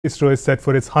ISRO is set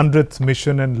for its 100th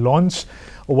mission and launch.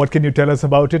 What can you tell us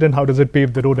about it and how does it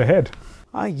pave the road ahead?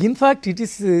 In fact, it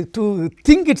is to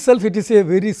think itself, it is a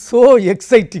very so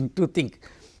exciting to think.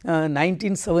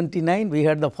 1979, we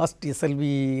had the first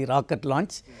PSLV rocket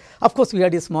launch. Of course, we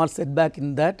had a small setback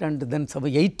in that, and then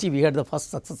 80 we had the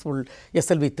first successful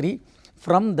PSLV-3.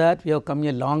 From that, we have come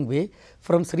a long way.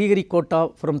 From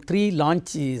Sriharikota, from 3 launch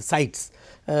sites,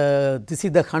 this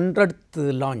is the 100th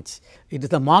launch. It is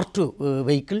the Mark II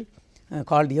vehicle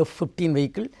called F-15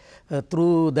 vehicle.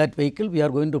 Through that vehicle, we are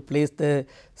going to place the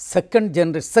second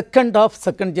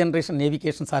generation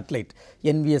navigation satellite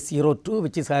NVS-02,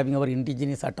 which is having our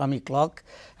indigenous atomic clock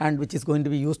and which is going to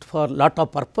be used for lot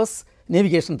of purpose,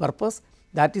 navigation purpose.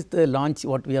 That is the launch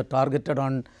what we are targeted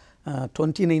on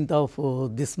 29th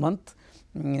of this month.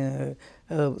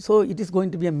 So, it is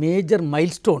going to be a major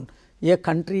milestone, a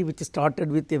country which started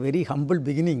with a very humble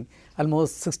beginning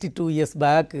almost 62 years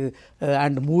back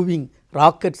and moving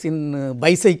rockets in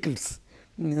bicycles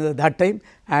that time,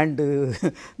 and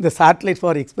the satellites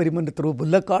for experiment through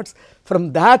bullock carts.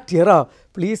 From that era,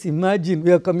 please imagine,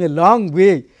 we have come a long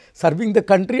way serving the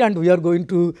country, and we are going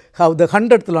to have the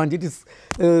 100th launch. It is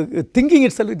thinking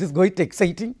itself, it is quite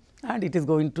exciting and it is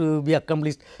going to be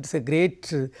accomplished. It is a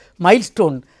great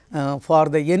milestone for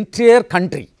the entire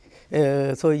country.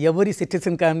 So, every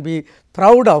citizen can be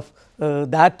proud of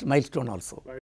that milestone also.